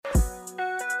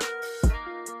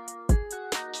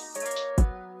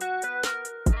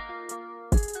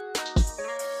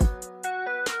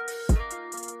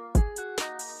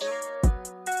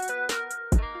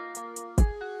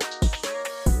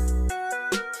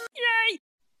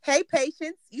Hey,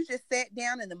 patients, you just sat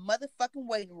down in the motherfucking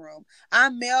waiting room.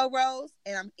 I'm Melrose,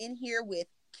 and I'm in here with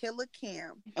Killa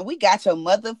Kam. And we got your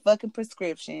motherfucking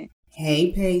prescription.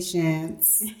 Hey,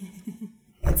 patients.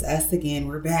 It's us again.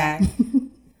 We're back.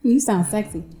 You sound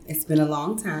sexy. It's been a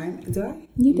long time. Do I?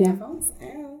 You do. Headphones?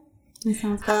 It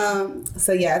sounds good.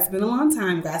 So, yeah, it's been a long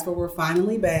time, guys, but we're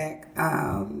finally back.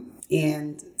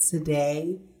 And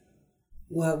today,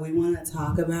 what we want to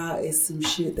talk about is some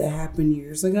shit that happened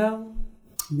years ago.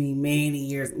 I mean, many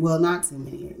years. Well, not too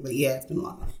many years, but yeah, it's been a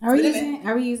long time.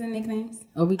 Are we using nicknames?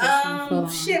 Or we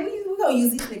just shit, we gonna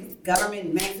use these niggas'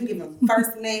 government names. We give them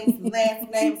first names, last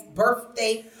names,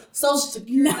 birthday, social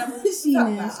security number. We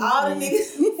talking about all the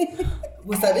niggas.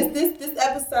 Well, so this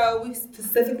episode, we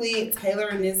specifically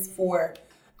tailoring this for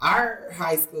our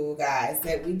high school guys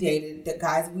that we dated, the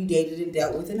guys we dated and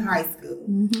dealt with in high school.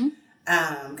 Mm-hmm.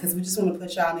 Because we just want to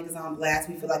put y'all niggas on blast.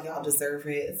 We feel like y'all deserve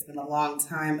it. It's been a long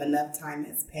time. Enough time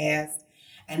has passed.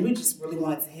 And we just really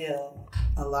want to tell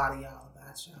a lot of y'all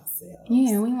about yourselves.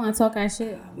 Yeah, we want to talk our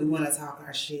shit. We want to talk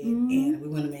our shit. And we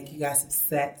want to make you guys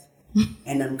upset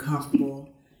and uncomfortable.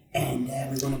 And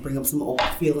we want to bring up some old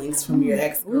feelings from your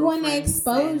ex-girlfriends. We want to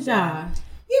expose y'all. Yeah,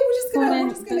 we're just gonna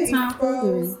expose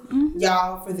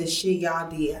y'all for the shit y'all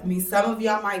did. I mean, some of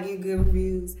y'all might get good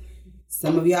reviews.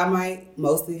 Some of y'all might.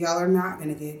 Most of y'all are not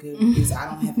going to get good reviews.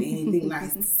 I don't have anything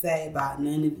nice to say about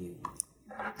none of you.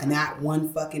 And not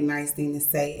one fucking nice thing to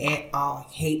say at all.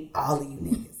 I hate all of you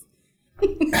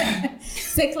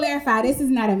niggas. To clarify, this is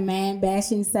not a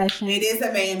man-bashing session. It is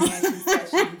a man-bashing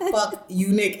session. Fuck you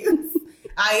niggas.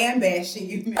 I am bashing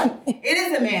you niggas. It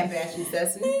is a man-bashing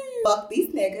session. Fuck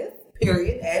these niggas.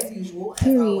 Period. As usual.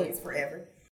 As always. Forever.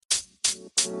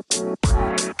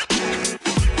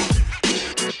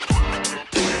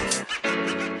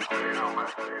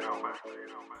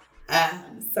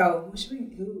 So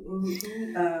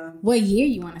what year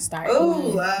you want to start?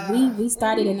 We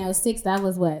started in 06. That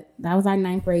was what? That was our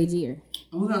 9th grade year.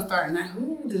 We're gonna start at 9.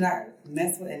 Who did I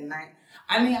mess with at 9?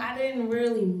 I mean, I didn't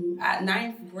really at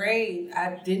 9th grade.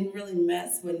 I didn't really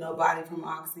mess with nobody from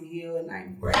Oxon Hill in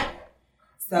 9th grade.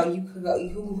 So you could go.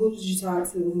 Who did you talk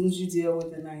to? Who did you deal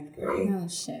with in 9th grade? Oh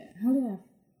shit! Who did I?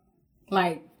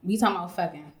 Like we talking about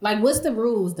fucking? Like what's the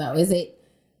rules though? Is it?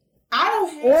 I don't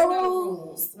have no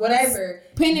rules. Whatever.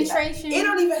 Penetration. It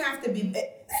don't even have to be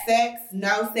sex,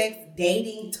 no sex,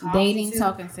 dating, talking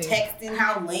to, texting,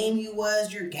 how lame you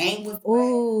was, your game was.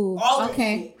 Ooh, all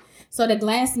okay. So the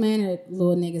Glass Manor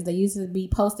little niggas, they used to be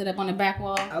posted up on the back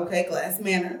wall. Okay, Glass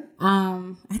Manor.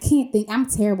 I can't think. I'm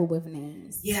terrible with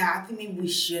names. Yeah, I think maybe we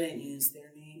shouldn't use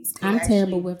their names. I'm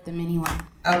terrible with them anyway.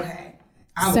 Okay.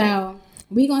 So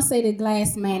we gonna say the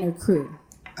Glass Manor crew.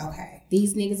 Okay.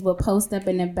 These niggas would post up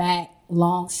in the back,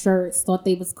 long shirts, thought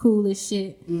they was cool as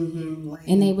shit. Mm-hmm.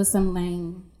 And they was some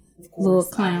lame little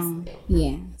clown.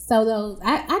 Yeah. So those,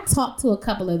 I talked to a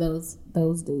couple of those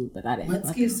dudes, but I didn't.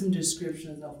 Let's give some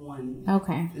descriptions of one.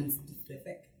 Okay. In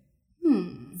specific.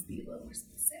 Let's be a little more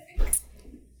specific.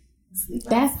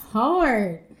 That's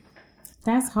hard.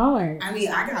 I mean,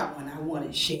 I got one I want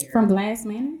to share. From Glass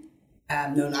Manor?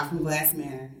 No, not from Glass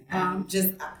Manor.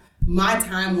 My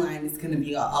timeline is going to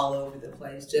be all over the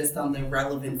place, just on the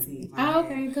relevancy.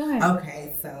 Okay, go ahead.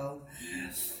 Okay, so,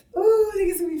 ooh,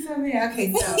 niggas gonna be so mad.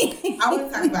 Okay, so I want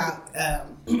to talk about.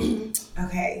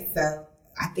 Okay, so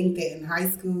I think that in high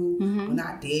school, when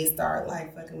I did start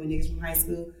like fucking with niggas from high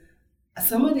school,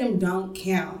 some of them don't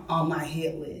count on my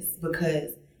hit list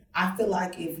because I feel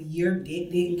like if your dick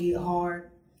didn't get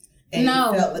hard. And you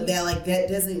felt like that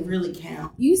doesn't really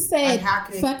count. You said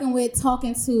like fucking with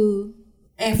talking to.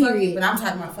 And fucking, but I'm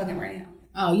talking about fucking right now.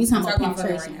 Oh, you talking about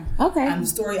fucking right now? Okay. The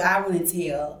story I want to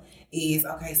tell is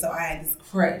so I had this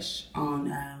crush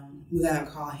on we're gonna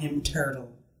call him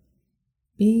Turtle.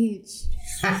 Bitch.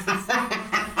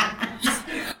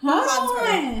 Hold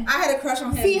on. I had a crush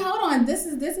on him. See, hold on. This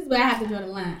is where I have to draw the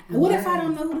line. What if I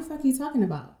don't know who the fuck you talking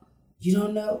about? You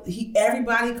don't know?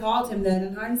 Everybody called him that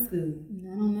in high school. I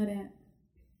don't know that.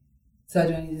 So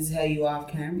do I need to tell you off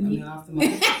camera? Off the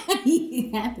mic?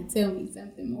 You have to tell me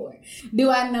something more. Do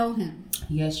I know him?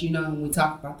 Yes, you know him. We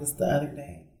talked about this the other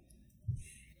day.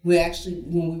 We actually,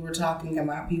 when we were talking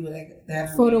about people that are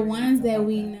for the ones that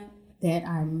we know that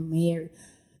are married.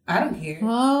 I don't care.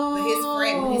 Oh.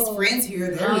 But his friends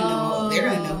here, they're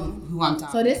gonna know who I'm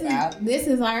talking about. So this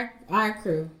is our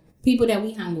crew. People that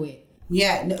we hung with.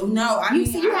 Yeah. No. I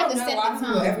mean, you have to set the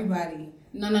tone. Everybody.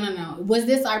 No. Was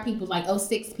this our people, like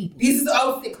 06 people? This is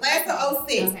 06. Class of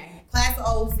 06. Okay. Class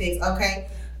of 06. Okay.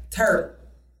 Turtle.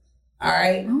 All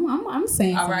right. I'm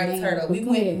saying. All right, Turtle.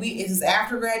 It was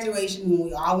after graduation when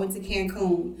we all went to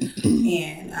Cancun,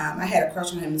 and I had a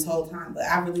crush on him this whole time, but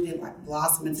I really didn't like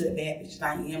blossom into the bad bitch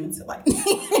that I am until like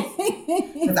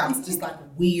because I was just like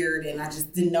weird and I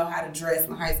just didn't know how to dress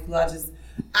in high school. I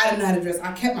didn't know how to dress.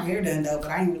 I kept my hair done though,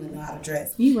 but I didn't really know how to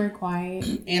dress. You were quiet,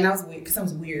 and I was weird because I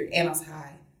was weird and I was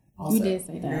high. Also, you did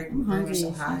say that. Very much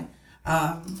so high.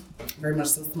 Very much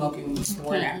so smoking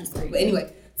before and after. But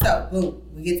anyway. So, boom,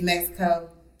 we get to Mexico.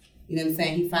 You know what I'm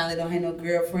saying? He finally don't have no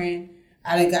girlfriend.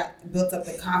 I done built up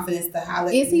the confidence to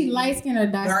holler. Is he light skin or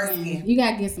dark skin? You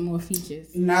gotta get some more features.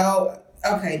 No.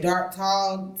 Okay,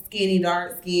 tall, skinny,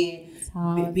 dark skin.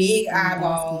 Big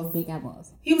eyeballs. Big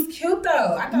eyeballs. He was cute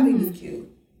though. I thought he was cute.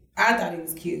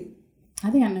 I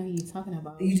think I know who you're talking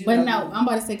about. But no, I'm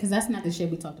about to say, because that's not the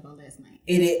shit we talked about last night.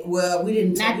 Well, we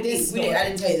didn't. Not this story. I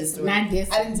didn't tell you this story. Not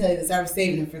this. I didn't tell you this. I was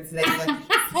saving it for today.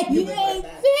 You ain't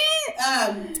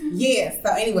shit. Yeah.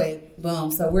 So anyway,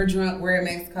 boom. So we're drunk. We're in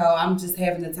Mexico. I'm just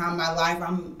having the time of my life.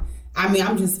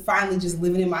 I'm just finally just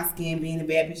living in my skin, being the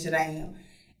bad bitch that I am.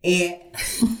 And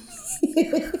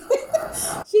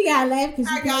she got to laugh because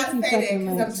I gotta say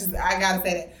that. I gotta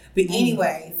say that. But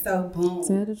anyway, so boom.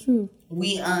 Tell the truth.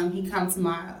 He come to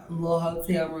my little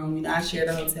hotel room. You know, I shared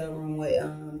a hotel room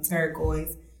with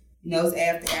Turquoise. You know, it's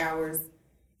after hours.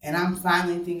 And I'm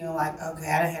finally thinking like, okay,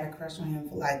 I done had a crush on him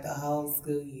for like the whole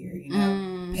school year, you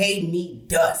know. Paid me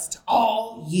dust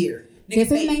all year. Does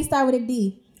his name start with a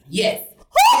D? Yes.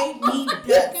 Paid me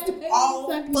dust all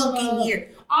fucking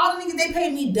year. All the niggas, they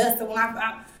paid me dust. So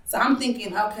so I'm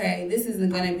thinking, okay, this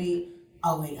isn't gonna be,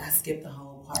 oh wait, I skipped the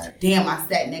whole part. Damn, I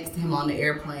sat next to him on the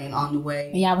airplane on the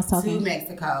way I was talking to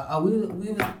Mexico. Oh, we was,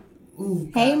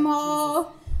 ooh, hey,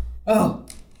 Mo. Oh.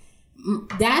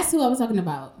 That's who I was talking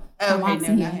about. Okay,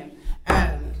 no, not him.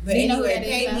 But anyway,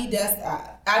 paid me dust.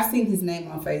 I've seen his name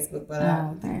on Facebook, but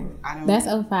okay. I don't. That's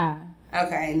 05.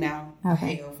 Okay, no.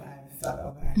 Okay. 05.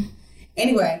 Fuck 05.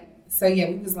 Anyway, so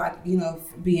yeah, we was like, you know,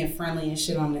 being friendly and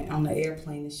shit on the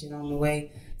airplane and shit on the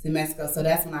way to Mexico. So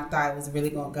that's when I thought it was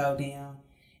really gonna go down.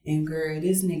 And girl,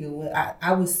 this nigga,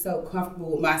 I was so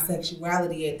comfortable with my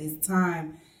sexuality at this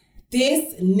time.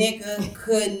 This nigga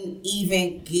couldn't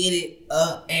even get it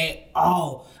up at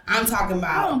all. I'm talking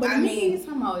about. But he's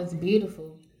talking about it's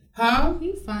beautiful. Huh?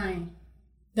 He's fine.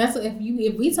 That's what if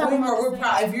we talking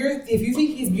about. If you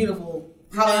think he's beautiful,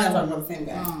 probably not talking about the same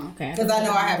guy. Oh, okay. Because I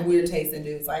know I have weird taste in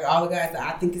dudes. Like all the guys that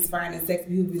I think is fine and sexy,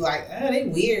 people be like, oh, they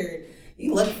weird.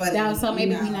 You look funny. So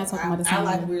maybe we're not talking about the same. I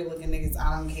like weird looking niggas.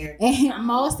 I don't care. And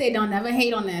Mo said, "Don't never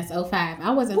hate on us." 05. I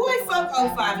wasn't. Boy, fuck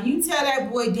 05. You tell that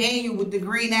boy Daniel with the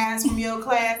green ass from your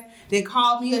class that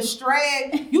called me a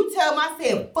strag. You tell him I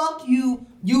said, "Fuck you.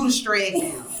 You the strag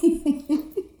now."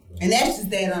 And that's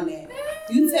just that on that.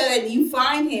 You tell that you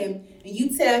find him and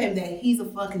you tell him that he's a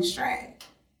fucking strag.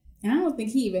 And I don't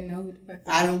think he even know who the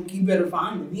fuck. You better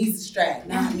find him. He's a strag,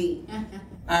 not me.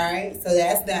 All right. So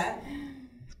that's that.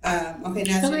 Okay,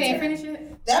 now so finish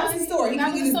it. That was the story. He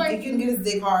couldn't get his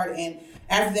dick hard, and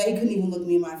after that, he couldn't even look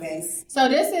me in my face. So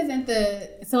this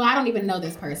isn't so I don't even know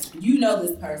this person. You know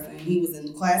this person. He was in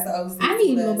the class of 06. I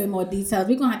need a little bit more details.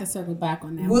 We're gonna have to circle back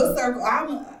on that. We'll circle.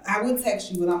 I will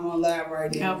text you, but I'm on live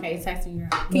right now. Okay, text me.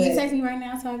 Can you text me right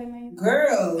now so I can make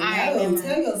Girl,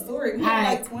 tell your story. We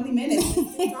have like 20 minutes.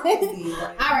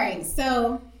 All right,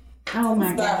 so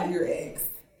my God, your ex.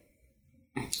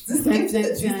 This is the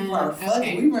juicy part. Fuck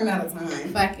it, we run out of time.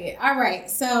 Fuck it. All right,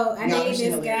 so I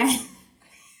dated this guy.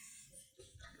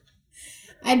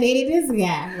 I dated this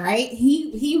guy, right?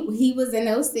 He was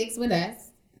in 06 with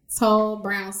us. Tall,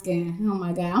 brown skin. Oh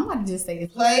my God, I'm about to just say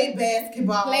this. Play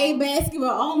basketball.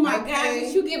 Oh my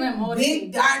God, you giving him all this?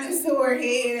 Big dinosaur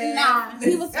hair. Nah,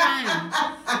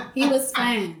 he was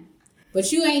fine. But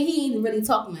he ain't really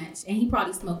talk much, and he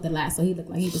probably smoked a lot, so he looked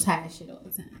like he was high as shit all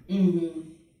the time. Mm-hmm.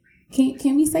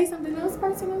 Can we say something else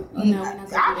personal? Or no, we're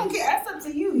not I don't care. That's up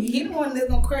to you. You're the one that's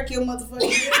gonna crack your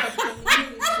motherfucking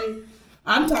head.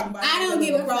 I'm talking about. I don't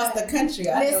give across the country.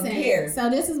 I don't care. So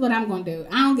this is what I'm gonna do.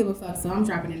 I don't give a fuck. So I'm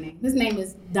dropping a name. His name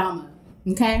is Damo.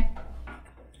 Okay.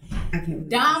 I can't.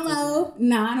 Damo.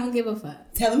 No, I don't give a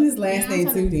fuck. Tell him his last name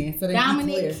too, then. So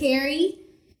Dominic Carey.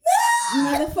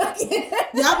 Motherfucker.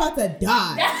 Y'all about to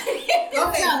die.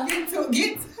 Okay.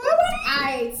 Get to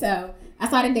Alright, so I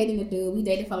started dating the dude. We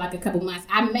dated for like a couple months.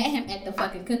 I met him at the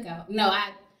fucking cookout. No,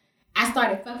 I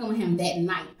started fucking with him that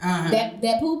night. Uh-huh.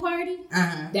 That pool party.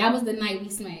 Uh-huh. That was the night we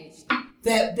smashed.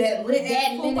 That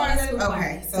lit pool party.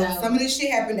 Okay, so some of this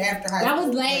shit happened after high school. That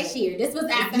was last year. This was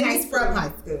after high school. From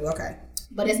high school. Okay.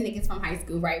 But this nigga's from high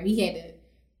school, right? We had.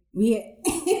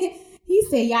 He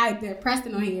said, y'all there,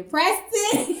 Preston on here.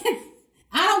 Preston.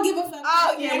 I don't don't give a fuck.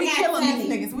 Oh yeah, we killing these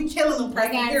niggas. We killing them.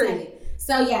 Period.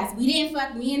 So yes, we didn't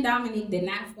fuck. Me and Dominique did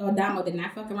not. Damo did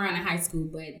not fuck around in high school.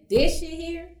 But this shit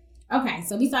here. Okay,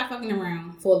 so we started fucking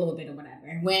around for a little bit or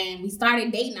whatever. When we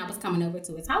started dating, I was coming over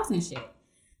to his house and shit.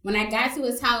 When I got to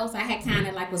his house, I had kind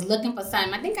of like was looking for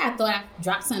something. I think I thought I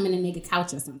dropped something in the nigga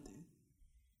couch or something.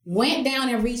 Went down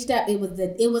and reached up. It was a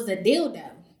dildo.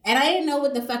 And I didn't know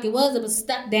what the fuck it was. It was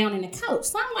stuck down in the couch.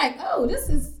 So I'm like, oh,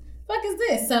 fuck is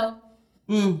this? So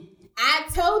I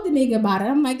told the nigga about it.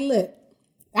 I'm like, look,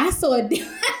 I saw a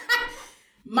dildo.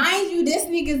 Mind you, this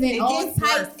nigga's in all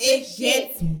types of shit. It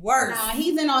gets worse. Nah,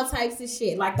 he's in all types of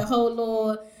shit. Like the whole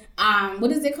little,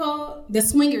 what is it called? The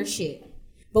swinger shit.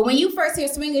 But when you first hear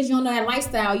swingers, you don't know that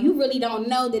lifestyle. You really don't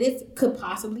know that it could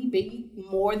possibly be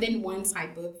more than one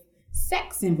type of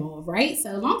sex involved, right?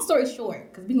 So long story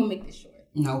short, because we're going to make this short.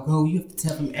 No, go. You have to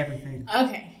tell them everything.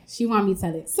 Okay. She wanted me to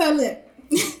tell it. So look,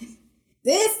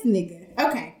 this nigga.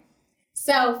 Okay.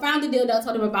 So found the dildo,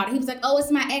 told him about it. He was like, oh,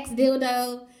 it's my ex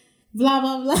dildo. Blah,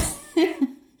 blah, blah.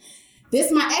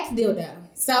 This my ex dildo.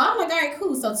 So I'm like, all right,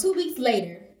 cool. So 2 weeks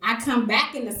later, I come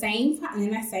back in that same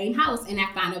house and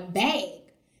I find a bag.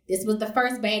 This was the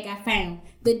first bag I found.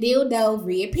 The dildo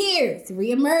reemerges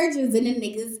in the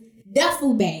nigga's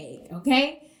duffel bag.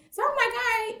 Okay? So I'm like, all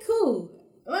right, cool.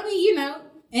 Let me,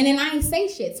 and then I ain't say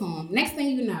shit to him. Next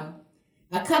thing you know,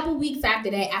 a couple weeks after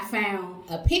that, I found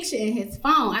a picture in his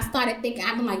phone. I started thinking,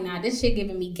 I'm like, nah, this shit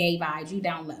giving me gay vibes. You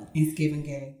don't love. It's giving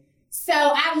gay. So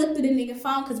I looked at the nigga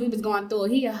phone because we was going through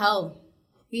it. He a hoe.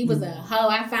 He was a hoe.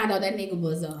 I found out that nigga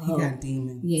was a hoe. He got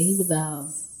demons. Yeah, he was a hoe.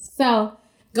 So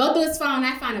go through his phone.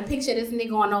 I find a picture of this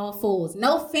nigga on all fours.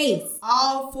 No face.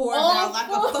 All fours now, like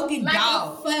a fucking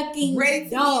dog. Like a fucking ready to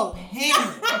dog.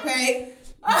 Ham, okay?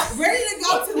 Ready to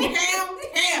go to ham.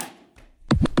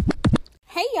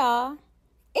 Hey y'all,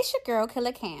 it's your girl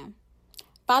Killa Kam.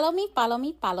 Follow me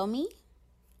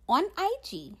on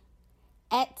IG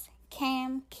at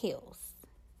Cam Kills.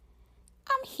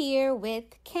 I'm here with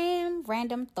Cam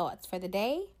Random Thoughts for the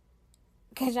day,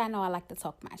 because y'all know I like to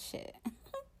talk my shit.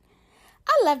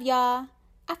 I love y'all,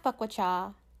 I fuck with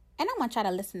y'all, and I want y'all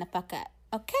to listen the fuck up,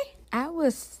 okay? I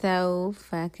was so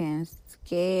fucking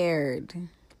scared.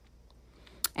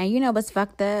 And you know what's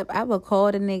fucked up? I would call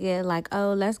the nigga like,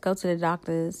 oh, let's go to the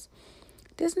doctors.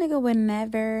 This nigga would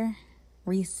never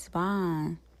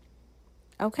respond.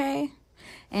 Okay?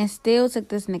 And still took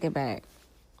this nigga back.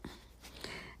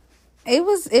 It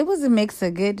was a mix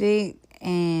of good dick,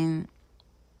 and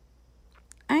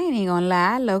I ain't even gonna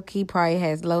lie, I low-key probably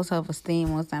has low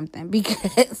self-esteem or something,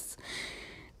 because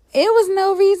it was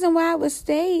no reason why I would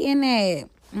stay in that.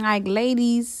 Like,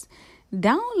 ladies,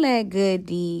 don't let good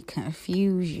D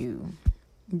confuse you.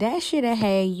 That should have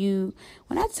had you.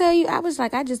 When I tell you, I was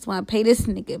like, I just want to pay this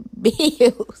nigga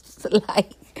bills.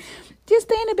 Like, just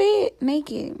stay in the bed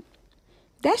naked.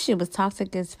 That shit was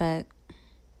toxic as fuck.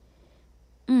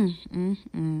 Good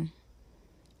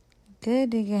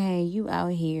nigga had you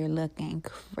out here looking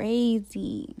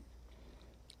crazy.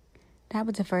 That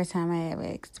was the first time I ever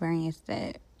experienced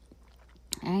that.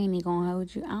 I ain't even gonna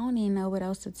hold you. I don't even know what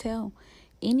else to tell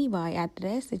anybody after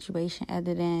that situation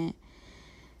other than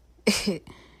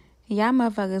y'all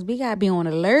motherfuckers, we gotta be on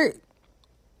alert.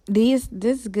 This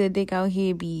good dick out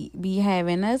here be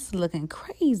having us looking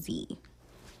crazy.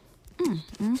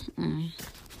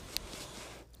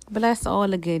 Bless all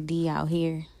the good D out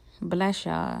here. Bless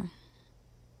y'all.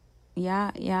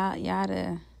 Y'all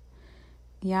the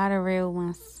real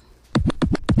ones.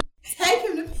 Take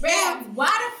him to Bam, why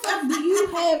the fuck do you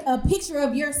have a picture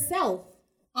of yourself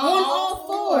on all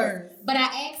fours? But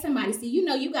I asked somebody, see, you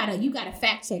gotta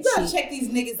fact check. You gotta check these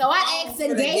niggas. So I asked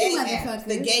a gay motherfucker.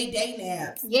 The gay dating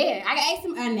apps. Yeah, I asked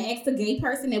him, and I asked a gay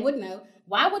person that would know,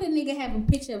 why would a nigga have a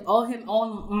picture of him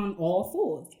on all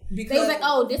fours? Because they was like,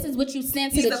 oh, this is what you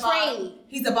sent to the trade.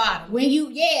 He's a bottom. When you,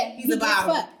 he's a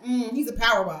bottom. He's a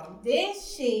power bottom.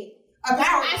 This shit.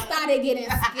 I started getting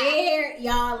scared,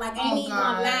 y'all. Like, I ain't even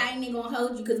gonna lie, I ain't even gonna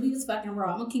hold you, because we was fucking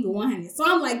raw. I'm gonna keep it 100. So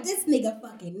I'm like, this nigga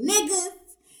fucking niggas.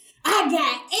 I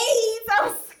got AIDS.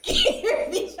 I'm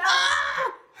scared. Bitch,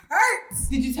 hurts.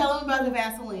 Did you tell him about the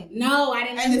Vaseline? No, I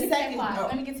didn't. And the second part.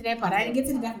 Let me get to that part. I didn't get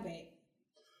to the duffel bag.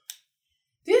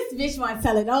 This bitch want to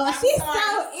tell it all. She's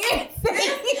so irritating. This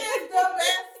is the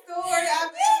best story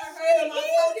I've ever heard in my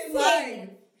fucking life.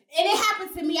 And it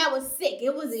happened to me. I was sick.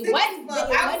 It wasn't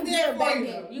there back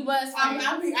then. You was. I'm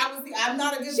not a good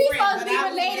friend. She's supposed to be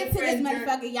related to this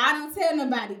motherfucker. Y'all don't tell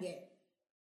nobody yet.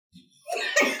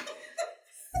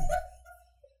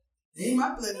 Ain't my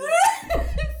blood.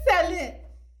 Tell it.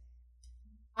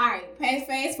 All right,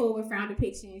 fast forward. Found a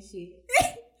picture and shit.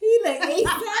 He like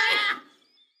ASAP.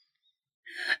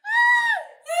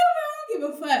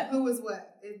 was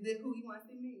what? Is this who you want to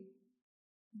see me?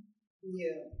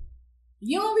 Yeah.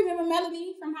 You don't remember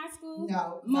Melody from high school?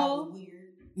 No. Mo? That was weird.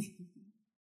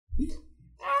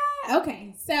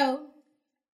 Okay, so,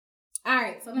 all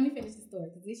right, so let me finish the story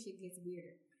because this shit gets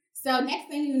weirder. So next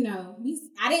thing you know,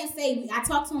 I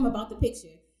talked to him about the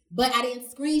picture, but I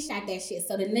didn't screenshot that shit,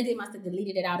 so the nigga must have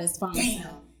deleted it out his phone.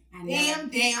 Damn.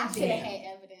 I should have had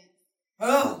evidence.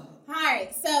 Oh. All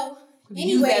right, so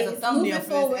anyways, moving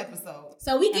forward. Episode.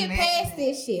 So we get past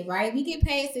this shit, right? We get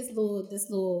past these little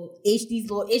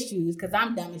issues because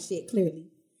I'm dumb as shit, clearly.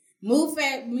 Move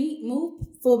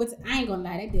forward. I ain't gonna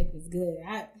lie, that dick was good.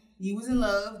 You was in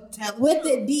love. With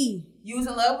the D. You was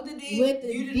in love with the D. With the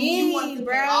D,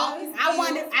 bro.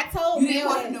 I told you didn't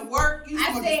want him to work.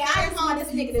 I said I just want this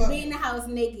nigga to be in the house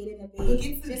naked in the bed.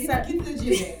 Get to the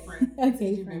gym bag, friend.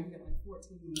 Okay, friend.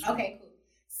 Okay, cool.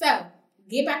 So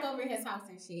get back over his house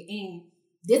and shit. And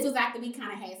this was after we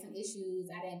kind of had some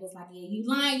issues. I was like, yeah, you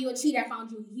lying, you a cheater. I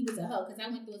found you. He was a hoe because I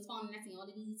went through his phone and I seen all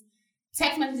of these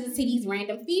text messages to these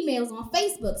random females on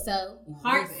Facebook. So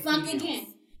heart sunk again.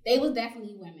 They was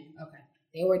definitely women. Okay.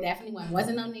 They were definitely women.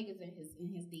 Wasn't no niggas in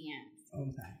his DMs.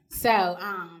 Okay. So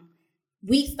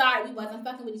we wasn't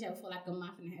fucking with each other for like a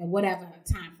month and a half, whatever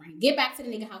time frame. Get back to the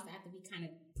nigga house after we kind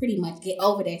of pretty much get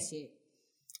over that shit.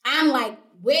 I'm like,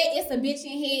 where is a bitch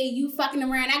in here? You fucking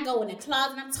around. I go in the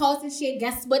closet and I'm tossing shit.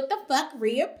 Guess what the fuck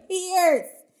reappears?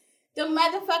 The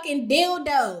motherfucking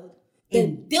dildo.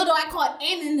 The dildo I caught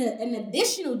and an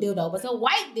additional dildo was a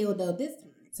white dildo this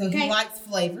time. So he likes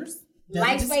flavors.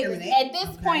 Likes flavors. At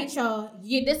this point, y'all,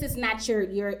 this is not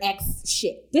your ex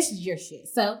shit. This is your shit.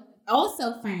 So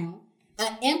also found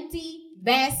an empty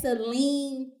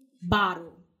Vaseline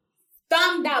bottle.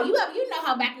 Thumbed out. You know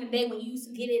how back in the day when you used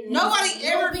to get it. Nobody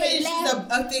ever finished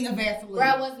a thing of Vaseline.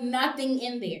 There was nothing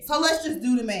in there. So let's just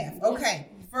do the math. Okay.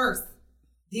 First,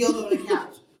 dildo on the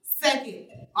couch. Second,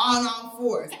 on all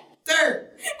fours.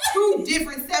 Third, 2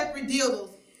 different separate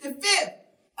dildos. The fifth,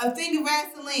 a thing of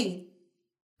Vaseline.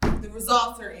 The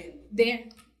results are in. There.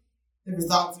 The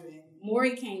results are in.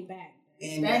 Maury came back.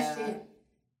 And that shit.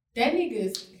 That nigga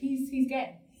is, he's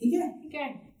gay. He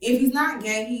gay. If he's not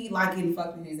gay, he like getting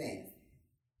fucked in his ass.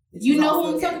 You know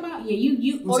who I'm talking about? Yeah,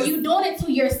 you doing it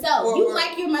to yourself. You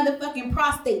like your motherfucking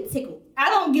prostate tickled. I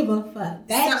don't give a fuck.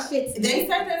 That shit's. They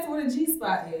said that's where the G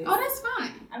spot is. Oh, that's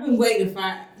fine. I've been waiting to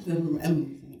find.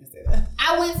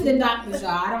 I went to the doctor's,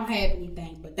 y'all. I don't have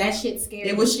anything, but that shit scared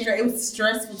me. It was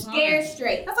stressful. Scared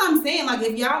straight. That's what I'm saying. Like,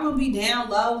 if y'all gonna be down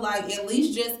low, like, at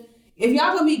least if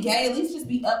y'all gonna be gay, at least just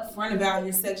be upfront about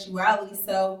your sexuality.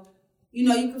 So, you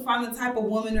can find the type of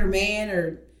woman or man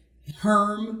or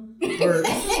herm or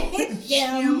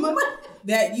him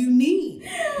that you need.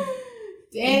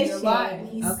 That shit.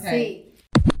 Okay.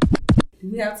 Do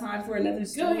we have time for another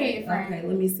story? Go ahead, friend. Okay,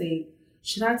 let me see.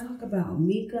 Should I talk about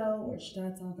Miko or should I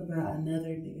talk about another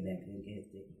nigga that couldn't get it?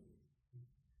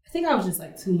 I think I was just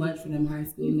like too much for them high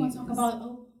school. You want to talk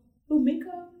about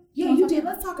Miko? Yeah, you did.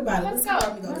 Let's talk about it. Let's talk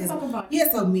about it. Yeah,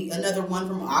 so another one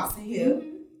from Oxon Hill. He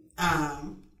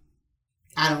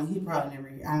probably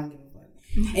never. I don't give a fuck.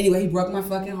 Anyway, he broke my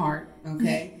fucking heart.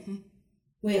 Okay.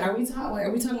 Wait, are we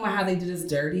talking about how they did us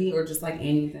dirty or just like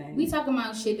anything? We talking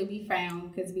about shit that we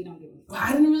found because we don't give a fuck. Well,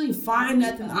 I didn't really find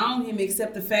nothing on him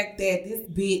except the fact that this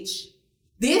bitch,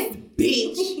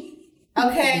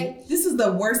 okay, this is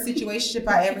the worst situationship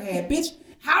I ever had. Bitch,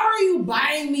 how are you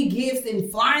buying me gifts and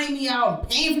flying me out and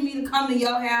paying for me to come to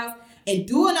your house and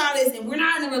doing all this and we're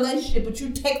not in a relationship, but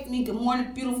you text me good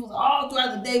morning, beautiful, all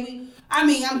throughout the day.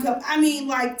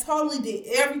 Totally did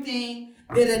everything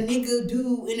that a nigga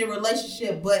do in a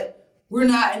relationship, but we're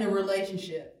not in a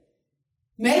relationship.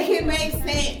 Make it make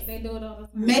sense. They do it all the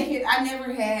time. Make it.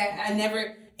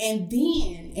 And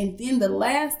then the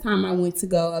last time I went to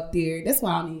go up there, that's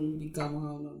why I don't even be going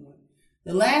home no more.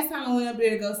 The last time I went up there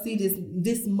to go see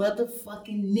this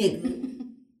motherfucking nigga,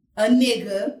 a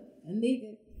nigga.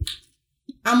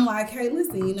 I'm like, hey,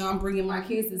 listen, I'm bringing my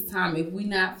kids this time. If we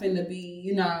not finna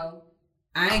be,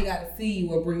 I ain't gotta see you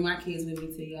or bring my kids with me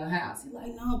to your house. He's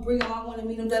like, no, bring them. I want to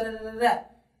meet them. Da da da da da.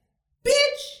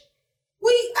 Bitch,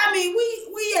 we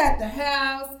at the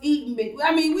house eating.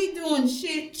 We doing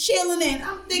shit, chilling, and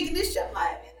I'm thinking this shit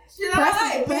like this shit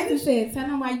alright, man. Said, tell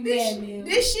them why you mad, man.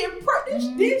 This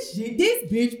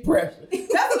bitch pressure. That's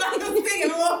what I was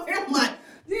thinking over here. I'm like,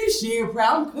 this shit, bro.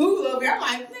 I'm cool over here. I'm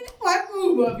like, nigga, I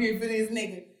move up here for this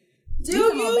nigga. Do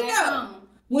you know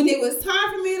when it was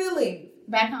time for me to leave?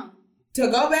 Back home. To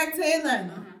go back to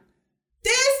Atlanta.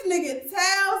 This nigga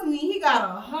tells me he got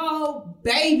a whole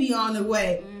baby on the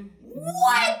way.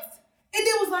 What? And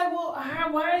then was like, well,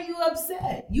 why are you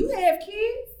upset? You have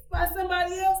kids by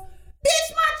somebody else? Bitch,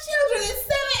 my children is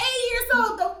 7, 8 years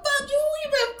old. The fuck you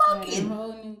been fucking?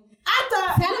 I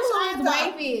thought. Tell him who his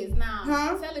wife is. Nah.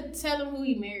 Huh? Tell him who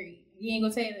he married. You ain't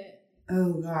gonna say that.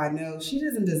 Oh God, no. She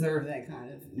doesn't deserve that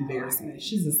kind of embarrassment.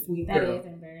 She's a sweet girl. That is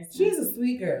embarrassing. She's a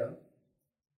sweet girl.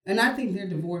 And I think they're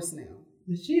divorced now.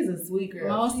 But she's a sweet girl.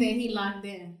 Mom said he locked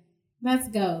in. Let's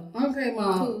go. Okay,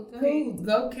 Mom. Cool.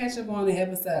 Go catch up on the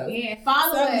episode. Yeah,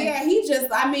 follow us. Yeah, he just,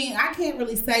 I mean, I can't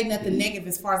really say nothing negative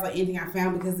as far as like anything I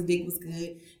found because the dick was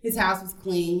good. His house was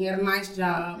clean. He had a nice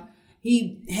job.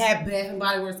 He had Bath and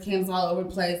Body Works candles all over the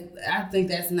place. I think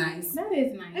that's nice. That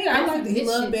is nice. Yeah, I like that. He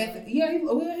loved Bath. Yeah,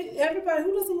 everybody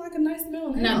who doesn't like a nice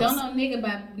smell. No, don't no nigga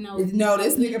buy no. No,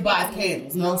 this nigga buys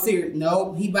candles. No, serious.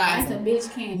 No, he buys. That's a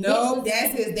bitch candle. No,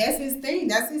 that's his thing.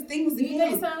 That's his thing. Was the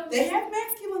think so? They have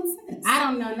masculine sense. I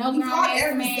don't know. No grown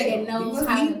ass man that knows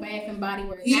how to Bath and Body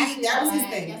Works. That was his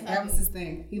thing. That was his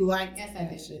thing. He liked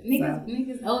that shit.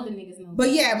 Niggas, older niggas know.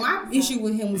 But yeah, my issue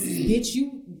with him was, bitch,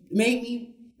 you made me.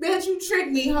 Bitch, you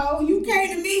tricked me, ho. You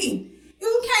came to me.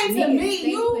 You came to me.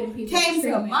 You came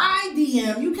to my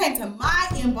DM. You came to my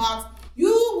inbox. You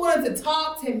wanted to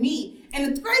talk to me.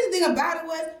 And the crazy thing about it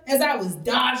was, as I was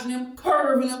dodging him,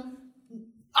 curving him,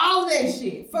 all that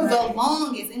shit for the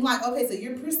longest. And like, okay, so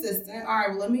you're persistent. All right,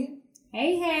 well, let me.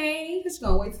 Hey. Just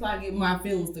gonna wait till I get my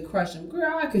feelings to crush him.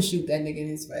 Girl, I could shoot that nigga in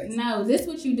his face. No, this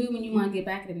what you do when you want to get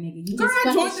back at a nigga. You Girl, just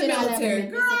I joined the military.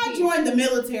 Girl, I joined the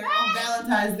military on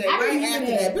Valentine's Day. Right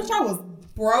after that. Bitch, I was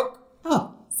broke.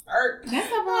 Oh, hurt. That's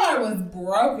all right. I was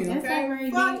broken, That's okay? all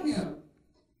right. Fuck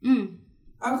him.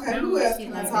 Okay, who else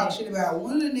can I talk shit about?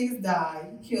 One of the niggas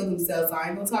died. He killed himself, so I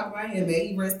ain't gonna talk about him. But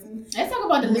he resting. Let's talk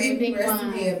about the little dick rest in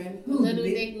ones. heaven. Little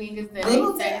dick niggas that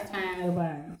ain't satisfying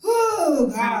nobody.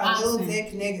 Oh, God. Little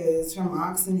dick niggas from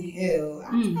Oxon Hill.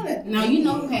 I'm trying to now, you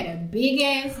know who had a big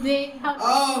ass dick?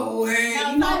 Oh,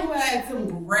 well, you know who had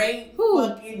some great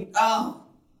fucking... Oh,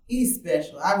 he's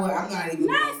special. I'm not even...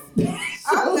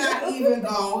 I'm not even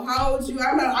gonna hold you.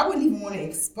 I wouldn't even want to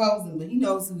expose him, but he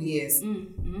knows who he is.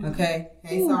 Okay?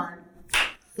 Hey, Sergeant.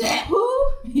 Who?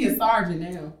 He a sergeant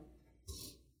now.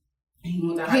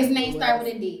 His name starts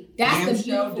with a D. That's the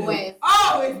beautiful ass.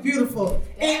 Oh, it's beautiful.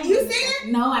 And you seen it?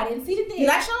 No, I didn't see the dick. Did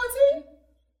I show it to you?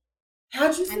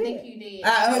 How'd you see it? I think you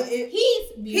did.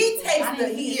 He's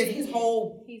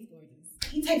beautiful. He's gorgeous.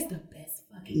 He takes the best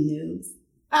fucking news.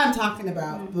 I'm talking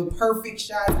about the perfect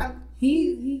shots.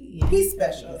 He's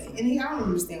special. And I don't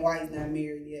understand why he's not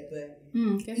married yet, but.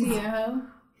 Cause he a hoe.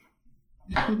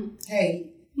 Hey.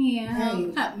 Yeah.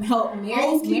 Hey. Hoes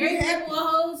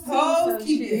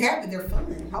keep you happy. They're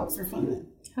fun. Hoes are fun.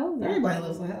 Everybody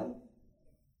loves a hoe.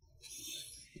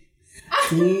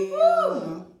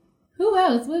 Yeah. Who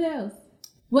else? What else?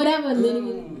 Whatever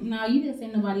little. No, you didn't say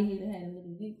nobody here that had a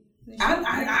little dick. I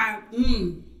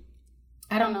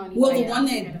don't know anybody. Well, the one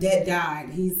that died,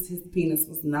 his penis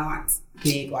was not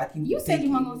big like you. You said you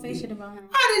weren't gonna say shit about him.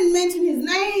 I didn't mention his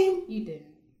name. You didn't.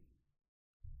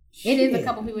 It is a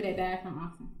couple people that died from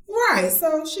Oxford. Right.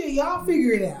 So shit, y'all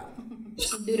figure it out.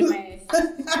 Do the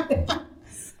math.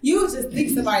 You would just think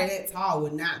somebody that tall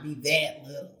would not be that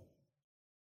little.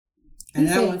 And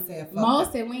I want to say a fuck. Mo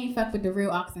said we ain't fuck with the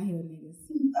real Oxon Hill niggas.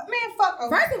 Man, fuck.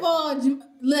 Okay. First of all,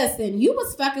 listen, you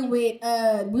was fucking with,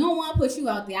 we don't want to put you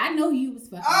out there. I know you was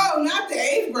fucking. Oh, not the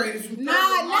 8th graders. Nah,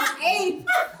 not 8th.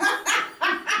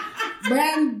 But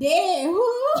I'm dead.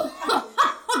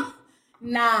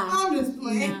 Nah. I'm just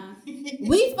playing. Nah.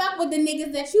 We fuck with the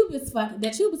niggas that you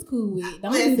was cool with.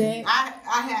 Don't do that.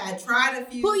 I had tried a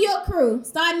few. Who your crew?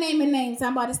 Start naming names.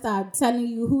 Somebody start telling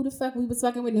you who the fuck we was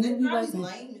fucking with and who we wasn't.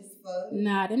 Lame as fuck.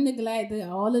 Nah, them niggas like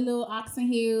all the little Oxon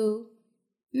Hill.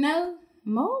 No,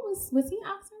 Mo was he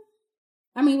Oxon?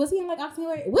 I mean, was he in like Oxon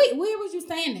Hill? Wait, where was you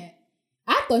staying at?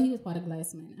 I thought he was part of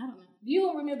Glassman. I don't know. You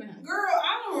don't remember him? Girl,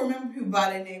 I don't remember people by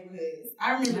their neighborhoods.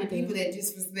 I remember people that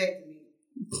disrespected me.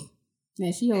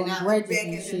 Now she holds grudges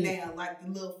and shit. Now, like the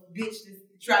little bitch that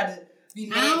tried to be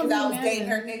mad because I was dating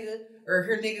her nigga, or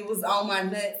her nigga was on my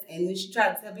nuts, and then she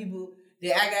tried to tell people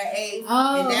that I got AIDS,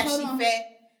 and that she fat,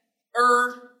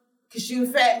 because she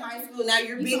was fat in high school. Now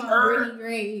you're big, Yeah,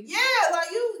 like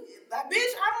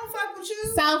bitch, I don't fuck with you.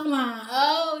 Southline.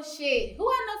 Oh shit. Who I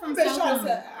know from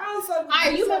Southline? I don't fuck with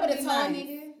you. You remember the tall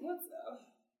nigga?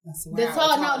 The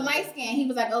tall, light skin. He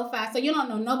was like 05. So you don't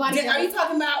know nobody. Are you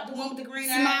talking about the one with the green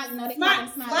eyes? No, they call him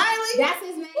Smiley. That's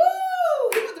his name. Woo!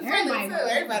 He was the friendly too.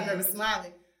 Everybody remember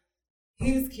Smiley.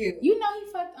 He was cute. You know he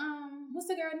fucked what's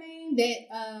the girl name that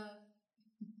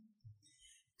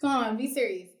come on, be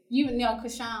serious. You know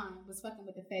Kashawn was fucking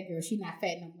with the fat girl. She not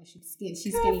fat no more. She's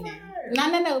skinny now.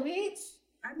 No, bitch.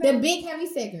 The big heavy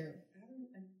set girl.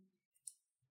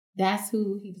 That's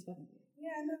who he was fucking with.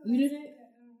 Yeah, I know. You do that?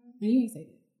 You ain't say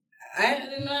that. I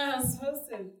didn't know I was supposed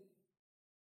to.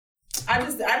 I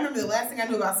remember the last thing I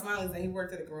knew about Smiley is that he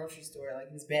worked at a grocery store. Like,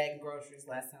 he was bagging groceries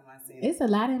last time I seen him. It's a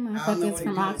lot of motherfuckers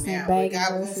from Oxford bagging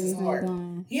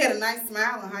groceries. He had a nice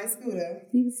smile in high school, though.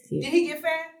 He was cute. Did he get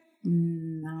fat? I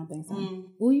don't think so.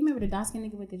 Oh, you remember the dark skin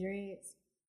nigga with the dreads?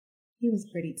 He was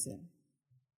pretty too.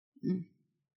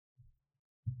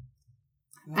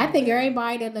 I think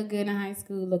everybody that looked good in high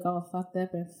school look all fucked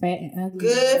up and fat and ugly.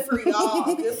 Good for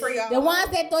y'all. Good for y'all. The ones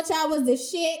that thought y'all was the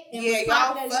shit. And yeah,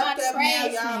 y'all fucked up now.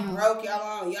 Y'all Broke.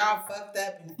 Y'all fucked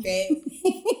up and fat.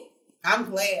 I'm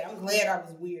glad I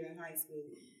was weird in high school.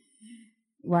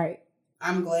 Right.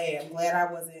 I'm glad I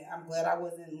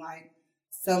wasn't like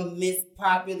some Miss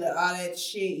Popular, all that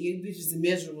shit. You bitches are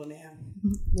miserable now.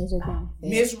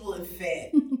 Miserable and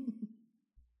fat.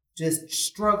 Just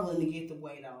struggling to get the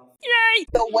weight off. Yay!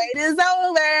 The wait is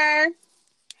over.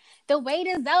 The wait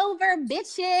is over,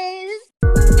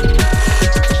 bitches.